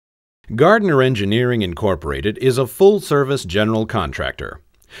Gardner Engineering Incorporated is a full-service general contractor.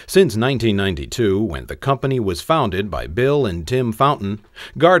 Since 1992, when the company was founded by Bill and Tim Fountain,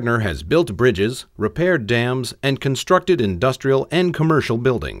 Gardner has built bridges, repaired dams, and constructed industrial and commercial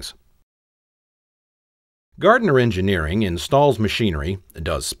buildings. Gardner Engineering installs machinery,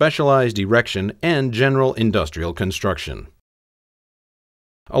 does specialized erection, and general industrial construction.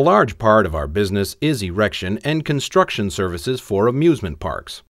 A large part of our business is erection and construction services for amusement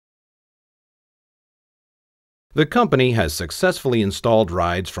parks. The company has successfully installed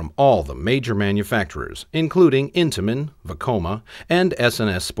rides from all the major manufacturers, including Intamin, Vekoma, and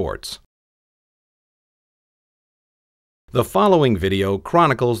S&S Sports. The following video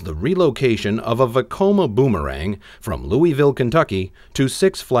chronicles the relocation of a Vekoma Boomerang from Louisville, Kentucky to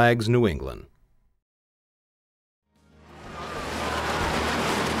Six Flags New England.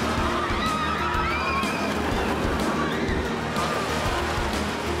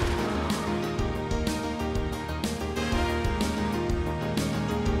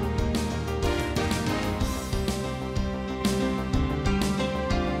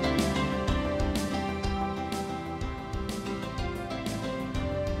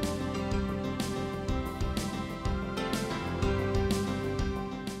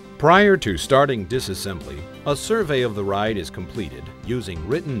 Prior to starting disassembly, a survey of the ride is completed using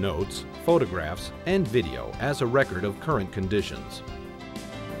written notes, photographs, and video as a record of current conditions.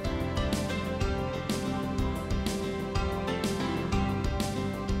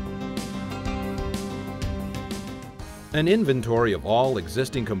 An inventory of all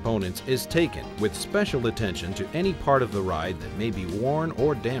existing components is taken with special attention to any part of the ride that may be worn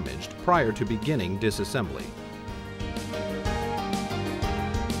or damaged prior to beginning disassembly.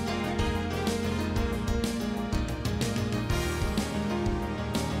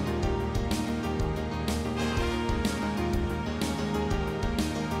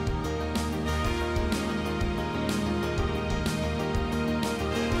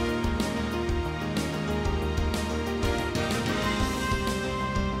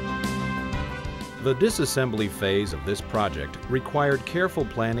 The disassembly phase of this project required careful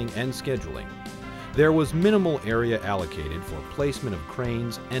planning and scheduling. There was minimal area allocated for placement of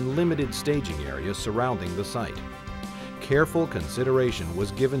cranes and limited staging area surrounding the site. Careful consideration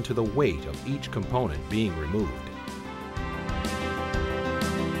was given to the weight of each component being removed.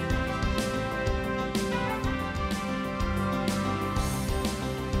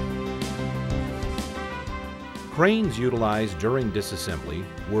 Cranes utilized during disassembly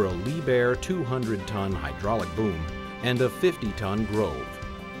were a Liebherr 200-ton hydraulic boom and a 50-ton Grove.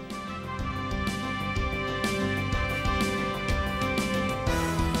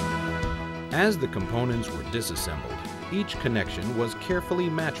 As the components were disassembled, each connection was carefully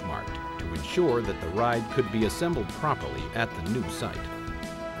match-marked to ensure that the ride could be assembled properly at the new site.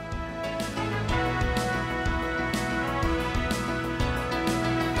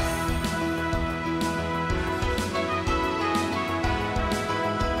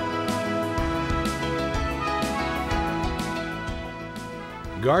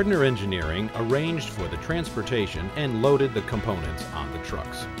 Gardner Engineering arranged for the transportation and loaded the components on the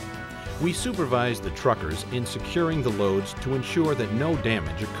trucks. We supervised the truckers in securing the loads to ensure that no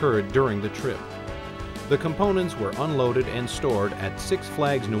damage occurred during the trip. The components were unloaded and stored at Six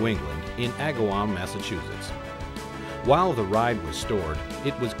Flags New England in Agawam, Massachusetts. While the ride was stored,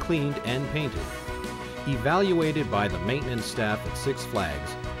 it was cleaned and painted. Evaluated by the maintenance staff at Six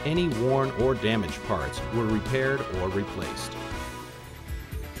Flags, any worn or damaged parts were repaired or replaced.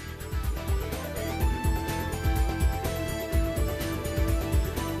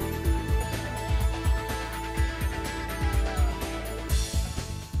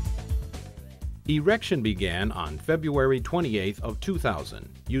 Erection began on February 28th of 2000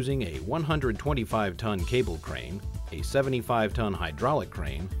 using a 125-ton cable crane, a 75-ton hydraulic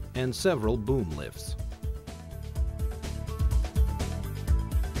crane, and several boom lifts.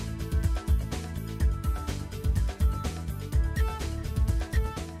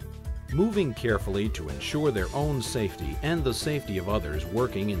 Moving carefully to ensure their own safety and the safety of others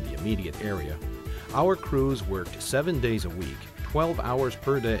working in the immediate area, our crews worked 7 days a week, 12 hours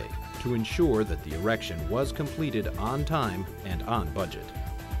per day, to ensure that the erection was completed on time and on budget.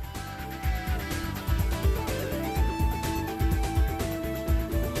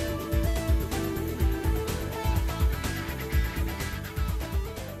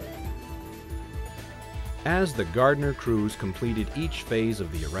 As the Gardner crews completed each phase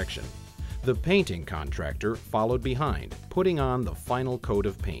of the erection, the painting contractor followed behind, putting on the final coat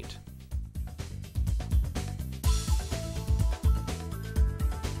of paint.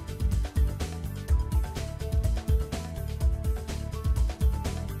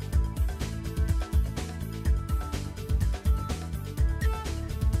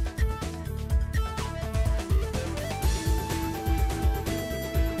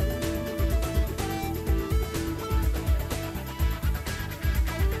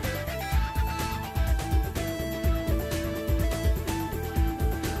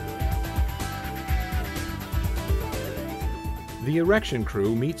 The erection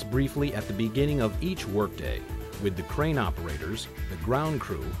crew meets briefly at the beginning of each workday with the crane operators, the ground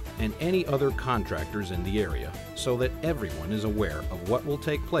crew, and any other contractors in the area so that everyone is aware of what will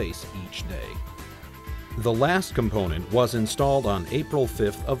take place each day. The last component was installed on April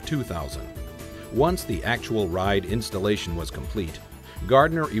 5th of 2000. Once the actual ride installation was complete,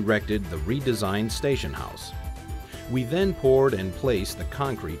 Gardner erected the redesigned station house. We then poured and placed the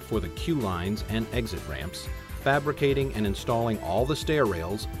concrete for the queue lines and exit ramps, fabricating and installing all the stair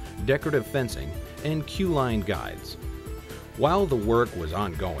rails, decorative fencing, and queue line guides. While the work was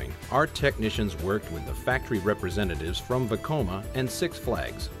ongoing, our technicians worked with the factory representatives from Vekoma and Six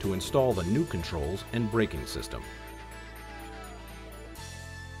Flags to install the new controls and braking system.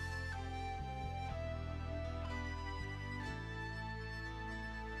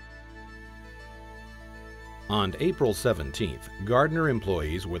 On April 17th, Gardner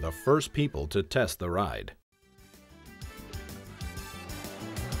employees were the first people to test the ride.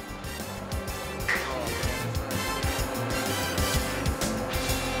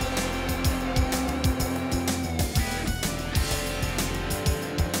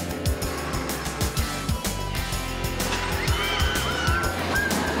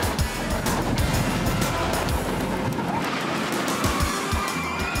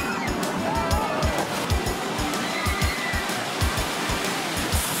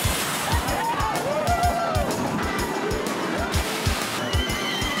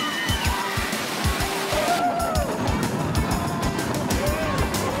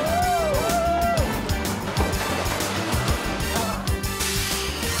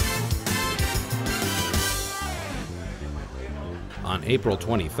 On April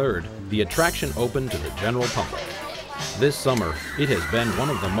 23rd, the attraction opened to the general public. This summer, it has been one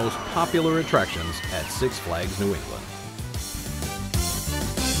of the most popular attractions at Six Flags New England.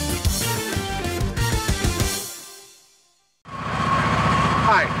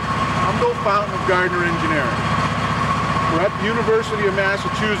 Hi, I'm Bill Fountain of Gardner Engineering. We're at the University of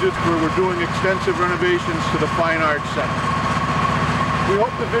Massachusetts where we're doing extensive renovations to the Fine Arts Center. We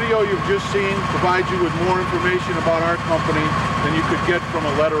hope the video you've just seen provides you with more information about our company than you could get from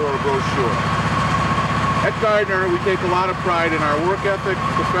a letter or a brochure. At Gardner, we take a lot of pride in our work ethic,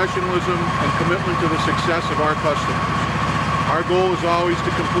 professionalism, and commitment to the success of our customers. Our goal is always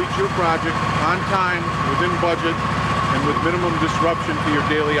to complete your project on time, within budget, and with minimum disruption to your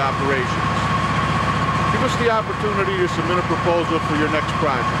daily operations. Give us the opportunity to submit a proposal for your next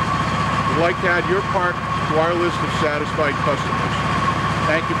project. We'd like to add your part to our list of satisfied customers.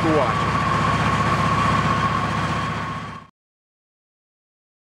 Thank you for watching.